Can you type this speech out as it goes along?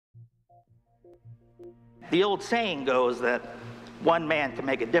The old saying goes that one man can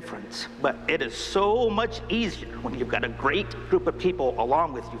make a difference, but it is so much easier when you've got a great group of people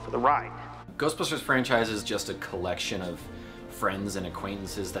along with you for the ride. Ghostbusters franchise is just a collection of friends and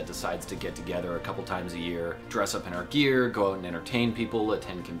acquaintances that decides to get together a couple times a year, dress up in our gear, go out and entertain people,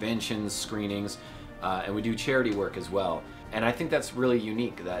 attend conventions, screenings, and we do charity work as well. And I think that's really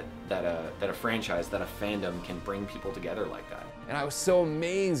unique that a franchise, that a fandom can bring people together like that. And I was so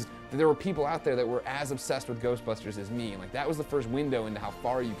amazed that there were people out there that were as obsessed with Ghostbusters as me. Like, that was the first window into how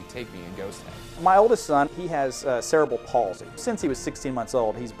far you could take me in Ghostheads. My oldest son, he has cerebral palsy. Since he was 16 months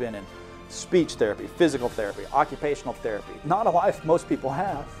old, he's been in speech therapy, physical therapy, occupational therapy. Not a life most people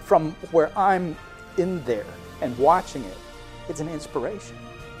have. From where I'm in there and watching it, it's an inspiration.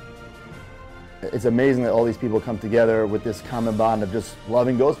 It's amazing that all these people come together with this common bond of just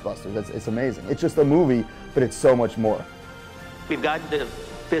loving Ghostbusters. It's amazing. It's just a movie, but it's so much more. We've gotten to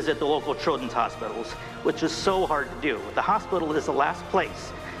visit the local children's hospitals, which is so hard to do. The hospital is the last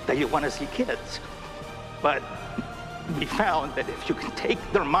place that you want to see kids. But we found that if you can take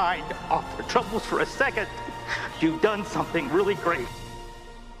their mind off their troubles for a second, you've done something really great.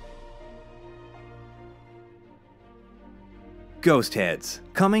 Ghostheads,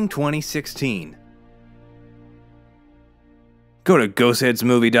 coming 2016. Go to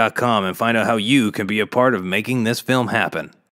ghostheadsmovie.com and find out how you can be a part of making this film happen.